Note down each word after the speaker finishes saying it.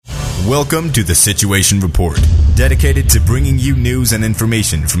Welcome to the Situation Report, dedicated to bringing you news and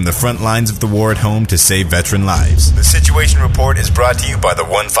information from the front lines of the war at home to save veteran lives. The Situation Report is brought to you by the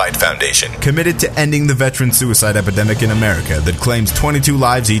One Fight Foundation, committed to ending the veteran suicide epidemic in America that claims 22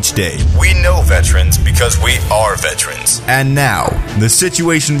 lives each day. We know veterans because we are veterans. And now, the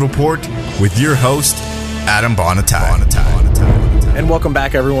Situation Report with your host, Adam Bonatai. And welcome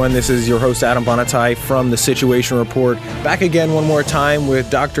back, everyone. This is your host, Adam Bonatai, from the Situation Report. Back again one more time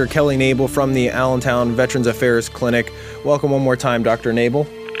with Dr. Kelly Nabal from the Allentown Veterans Affairs Clinic. Welcome one more time, Dr. Nabal.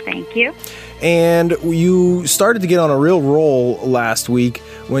 Thank you. And you started to get on a real roll last week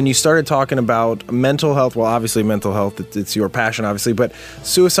when you started talking about mental health. Well, obviously mental health, it's your passion, obviously, but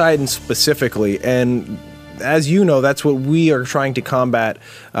suicide and specifically. And as you know, that's what we are trying to combat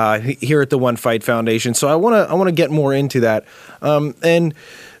here at the One Fight Foundation. So I want to get more into that. And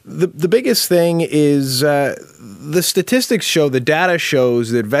the biggest thing is the statistics show, the data shows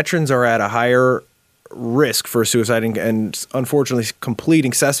that veterans are at a higher risk for suicide and unfortunately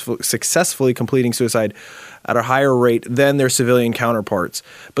successfully completing suicide at a higher rate than their civilian counterparts.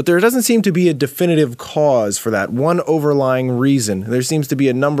 But there doesn't seem to be a definitive cause for that, one overlying reason. There seems to be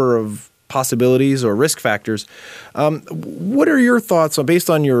a number of possibilities or risk factors. What are your thoughts based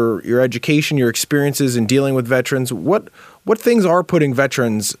on your education, your experiences in dealing with veterans? What things are putting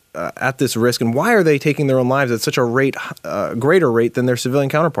veterans at this risk, and why are they taking their own lives at such a greater rate than their civilian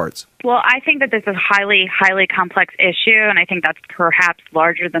counterparts? Well, I think that this is a highly, highly complex issue, and I think that's perhaps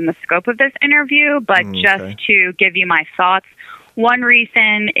larger than the scope of this interview. But just to give you my thoughts, one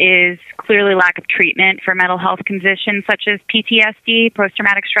reason is clearly lack of treatment for mental health conditions such as PTSD,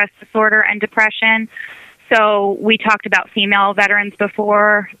 post-traumatic stress disorder, and depression. So we talked about female veterans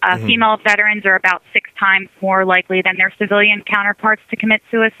before. Female veterans are about 6 times more likely than their civilian counterparts to commit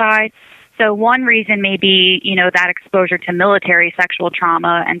suicide. So one reason may be, that exposure to military sexual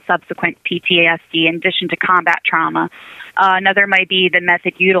trauma and subsequent PTSD in addition to combat trauma. Another might be the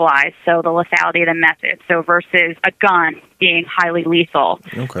method utilized, so the lethality of the method. So versus a gun being highly lethal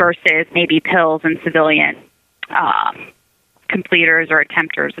versus maybe pills and civilian completers or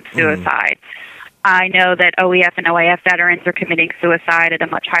attempters of suicide. I know that OEF and OAF veterans are committing suicide at a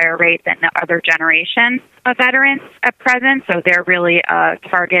much higher rate than the other generation of veterans at present, so they're really a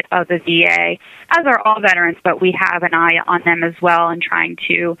target of the VA, as are all veterans, but we have an eye on them as well and try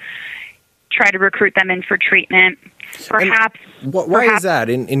to recruit them in for treatment. Perhaps. Why is that,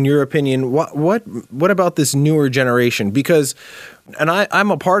 in your opinion? What about this newer generation? Because, and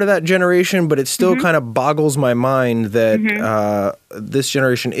I'm a part of that generation, but it still kind of boggles my mind that this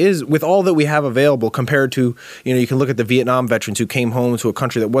generation is, with all that we have available compared to, you can look at the Vietnam veterans who came home to a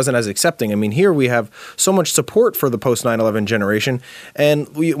country that wasn't as accepting. I mean, here we have so much support for the post 9/11 generation, and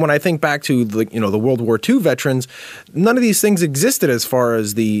when I think back to the World War II veterans, none of these things existed as far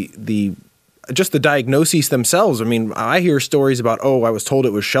as just the diagnoses themselves. I mean, I hear stories about, I was told it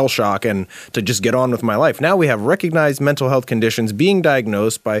was shell shock and to just get on with my life. Now we have recognized mental health conditions being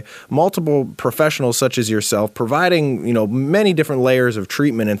diagnosed by multiple professionals such as yourself, providing, many different layers of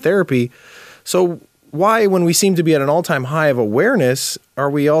treatment and therapy. So why, when we seem to be at an all-time high of awareness,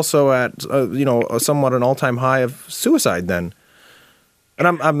 are we also at, somewhat an all-time high of suicide then? And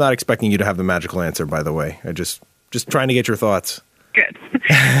I'm not expecting you to have the magical answer, by the way. I just trying to get your thoughts. Good.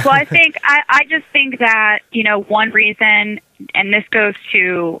 Well, I just think that, one reason, and this goes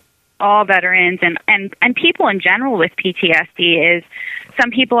to all veterans and people in general with PTSD, is some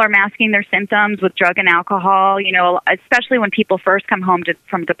people are masking their symptoms with drug and alcohol, especially when people first come home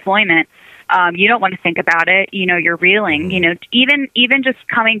from deployment. You don't want to think about it. You're reeling. Even just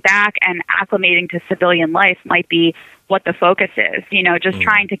coming back and acclimating to civilian life might be what the focus is. Just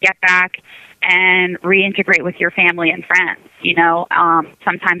trying to get back and reintegrate with your family and friends.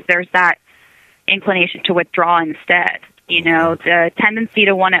 Sometimes there's that inclination to withdraw instead. The tendency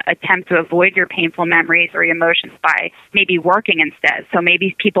to want to attempt to avoid your painful memories or your emotions by maybe working instead. So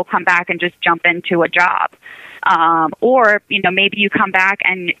maybe people come back and just jump into a job. Or, maybe you come back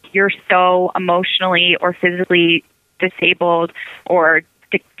and you're so emotionally or physically disabled or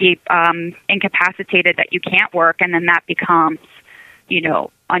incapacitated that you can't work, and then that becomes,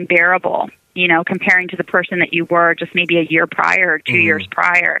 unbearable, comparing to the person that you were just maybe a year prior or 2 years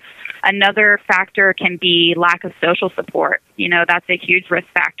prior. Another factor can be lack of social support. That's a huge risk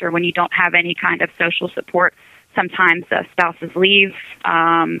factor when you don't have any kind of social support. Sometimes spouses leave.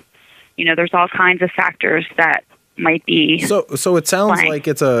 There's all kinds of factors that might be. So it sounds like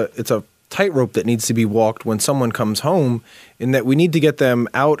it's a tightrope that needs to be walked when someone comes home, in that we need to get them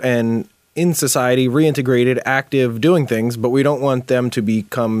out and in society, reintegrated, active, doing things, but we don't want them to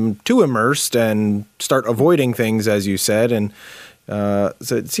become too immersed and start avoiding things, as you said. And So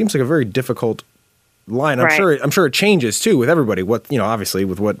it seems like a very difficult line. I'm Right. sure it changes too with everybody. Obviously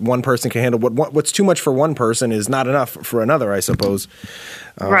with what one person can handle, what's too much for one person is not enough for another, I suppose.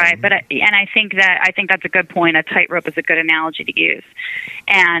 Right, but I think that's a good point. A tightrope is a good analogy to use,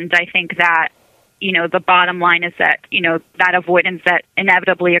 and I think that the bottom line is that that avoidance that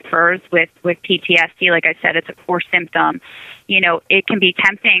inevitably occurs with PTSD. Like I said, it's a core symptom. It can be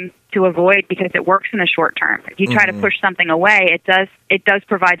tempting to avoid because it works in the short term. If you try to push something away, it does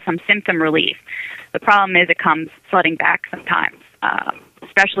provide some symptom relief. The problem is it comes flooding back sometimes,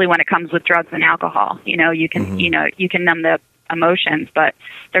 especially when it comes with drugs and alcohol. You can you can numb the emotions, but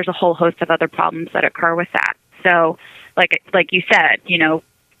there's a whole host of other problems that occur with that. So, like you said,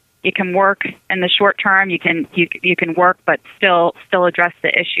 it can work in the short term. You can work, but still address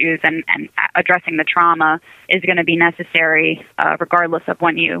the issues, and addressing the trauma is going to be necessary, regardless of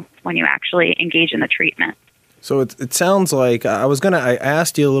when you actually engage in the treatment. So it sounds like I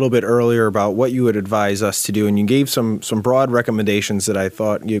asked you a little bit earlier about what you would advise us to do, and you gave some broad recommendations that I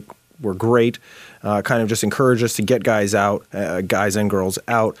thought you were great. Kind of just encourage us to get guys and girls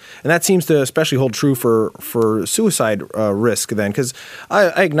out. And that seems to especially hold true for suicide risk then, because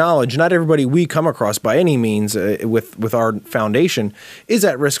I acknowledge not everybody we come across by any means with our foundation is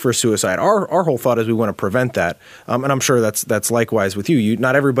at risk for suicide. Our whole thought is we want to prevent that. And I'm sure that's likewise with you.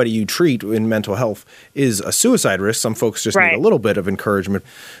 Not everybody you treat in mental health is a suicide risk. Some folks just need a little bit of encouragement.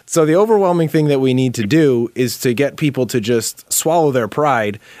 So the overwhelming thing that we need to do is to get people to just swallow their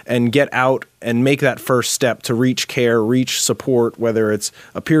pride and get out and make that first step to reach care, reach support, whether it's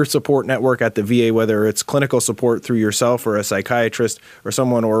a peer support network at the VA, whether it's clinical support through yourself or a psychiatrist or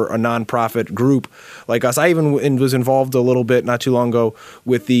someone or a nonprofit group like us. I even was involved a little bit not too long ago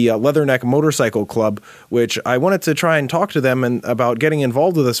with the Leatherneck Motorcycle Club, which I wanted to try and talk to them about getting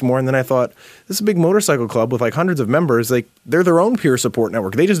involved with us more. And then I thought, this is a big motorcycle club with like hundreds of members. Like, they're their own peer support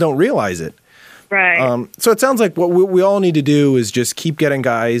network. They just don't realize it. Right. So it sounds like what we all need to do is just keep getting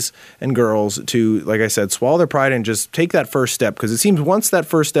guys and girls to, like I said, swallow their pride and just take that first step. Because it seems once that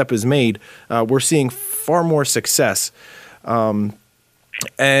first step is made, we're seeing far more success.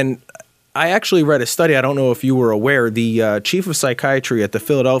 And I actually read a study. I don't know if you were aware. The chief of psychiatry at the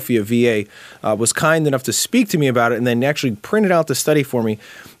Philadelphia VA was kind enough to speak to me about it, and then actually printed out the study for me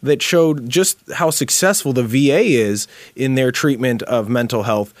that showed just how successful the VA is in their treatment of mental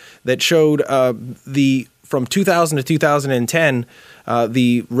health. That showed from 2000 to 2010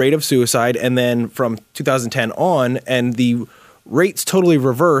 the rate of suicide, and then from 2010 on, and the rates totally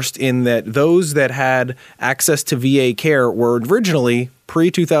reversed in that those that had access to VA care were originally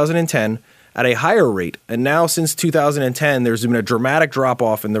pre-2010 at a higher rate. And now since 2010, there's been a dramatic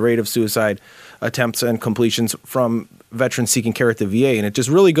drop-off in the rate of suicide attempts and completions from veterans seeking care at the VA. And it just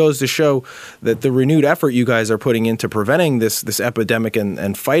really goes to show that the renewed effort you guys are putting into preventing this epidemic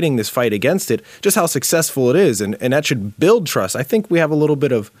and fighting this fight against it, just how successful it is. And that should build trust. I think we have a little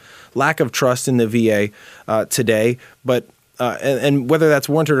bit of lack of trust in the VA today, but and whether that's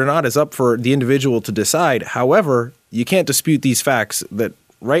warranted or not is up for the individual to decide. However, you can't dispute these facts that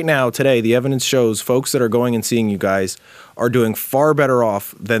right now, today, the evidence shows folks that are going and seeing you guys are doing far better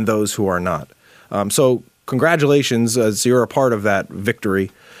off than those who are not. So congratulations, as you're a part of that victory.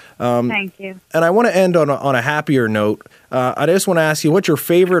 Thank you. And I want to end on a happier note. I just want to ask you what your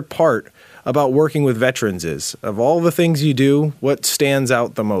favorite part about working with veterans is. Of all the things you do, what stands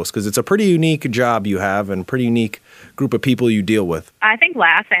out the most? Because it's a pretty unique job you have and pretty unique group of people you deal with. I think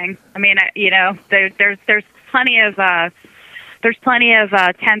laughing. I mean, there's plenty of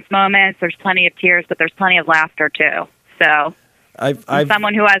tense moments. There's plenty of tears, but there's plenty of laughter too. So I'm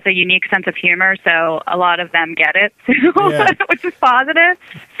someone who has a unique sense of humor, so a lot of them get it, which is positive.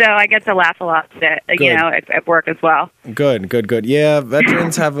 So I get to laugh a lot at work as well. Good. Yeah,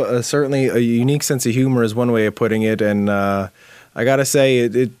 veterans have certainly a unique sense of humor is one way of putting it, and I gotta say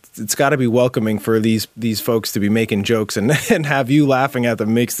it's got to be welcoming for these folks to be making jokes and have you laughing at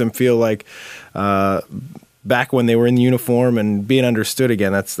them makes them feel like back when they were in uniform and being understood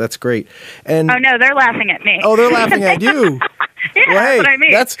again. That's great. And oh no, they're laughing at me. Oh, they're laughing at you. Yeah, well, hey, that's what I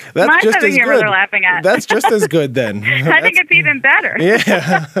mean. That's my just sense of as humor good. They're laughing at. That's just as good then. I think it's even better.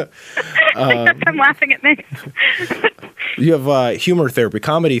 Yeah. I think them laughing at me. You have humor therapy,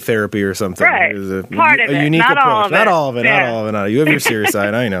 comedy therapy or something. Right. Part of it. Unique Not approach. all of it. Not all of it. Yeah. Not all of it. You have your serious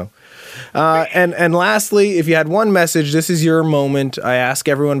side. I know. And lastly, if you had one message, this is your moment. I ask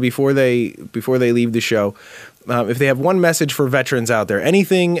everyone before they leave the show, if they have one message for veterans out there,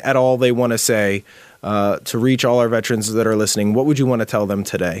 anything at all they want to say to reach all our veterans that are listening, what would you want to tell them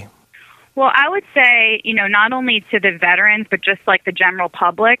today? Well, I would say, not only to the veterans, but just like the general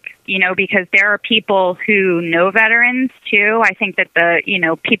public, because there are people who know veterans too. I think that the,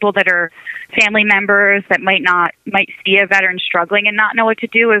 people that are family members that might see a veteran struggling and not know what to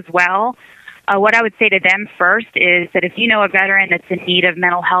do as well. What I would say to them first is that if you know a veteran that's in need of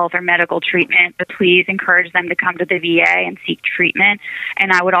mental health or medical treatment, please encourage them to come to the VA and seek treatment.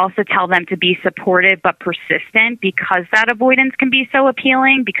 And I would also tell them to be supportive but persistent, because that avoidance can be so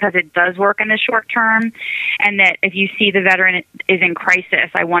appealing, because it does work in the short term. And that if you see the veteran is in crisis,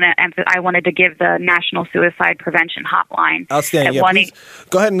 I wanted to give the National Suicide Prevention Hotline. Outstanding. Yeah, please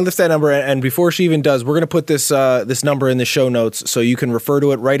go ahead and list that number. And before she even does, we're going to put this number in the show notes so you can refer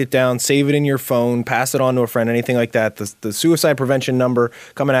to it, write it down, save it in your phone, pass it on to a friend, anything like that. The suicide prevention number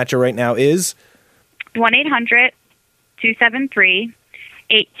coming at you right now is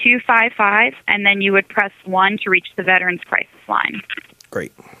 1-800-273-8255, and then you would press 1 to reach the Veterans Crisis Line.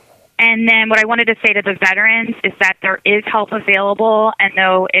 Great. And then what I wanted to say to the veterans is that there is help available, and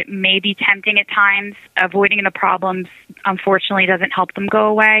though it may be tempting at times, avoiding the problems unfortunately doesn't help them go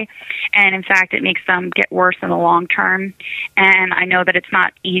away. And in fact, it makes them get worse in the long term. And I know that it's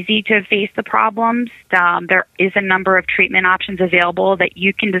not easy to face the problems. There is a number of treatment options available that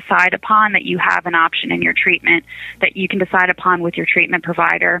you can decide upon, that you have an option in your treatment, that you can decide upon with your treatment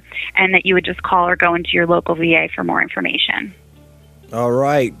provider, and that you would just call or go into your local VA for more information. All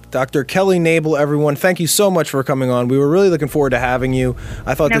right. Dr. Kelly Nabal, everyone, thank you so much for coming on. We were really looking forward to having you.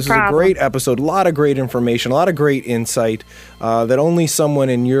 I thought this was a great episode, a lot of great information, a lot of great insight that only someone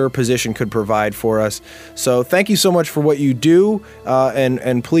in your position could provide for us. So thank you so much for what you do,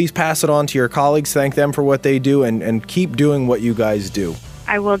 and please pass it on to your colleagues. Thank them for what they do, and keep doing what you guys do.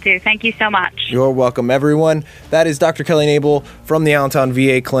 I will do. Thank you so much. You're welcome, everyone. That is Dr. Kelly Nabal from the Allentown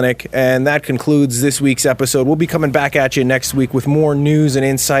VA Clinic, and that concludes this week's episode. We'll be coming back at you next week with more news and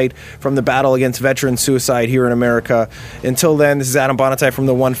insight from the battle against veteran suicide here in America. Until then, this is Adam Bonatai from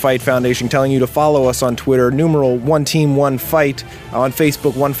the One Fight Foundation telling you to follow us on Twitter, #OneTeamOneFight, on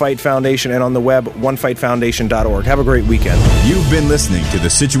Facebook, One Fight Foundation, and on the web, onefightfoundation.org. Have a great weekend. You've been listening to the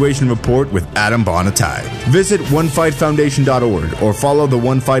Situation Report with Adam Bonatai. Visit onefightfoundation.org or follow the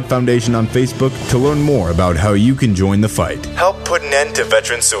One Fight Foundation on Facebook to learn more about how you can join the fight. Help put an end to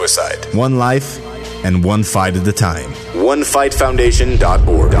veteran suicide. One life and one fight at a time.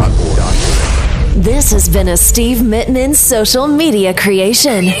 onefightfoundation.org. This has been a Steve Mittman social media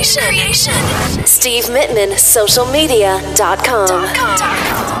creation. Steve Mittman,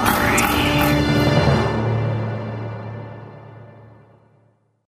 socialmedia.com.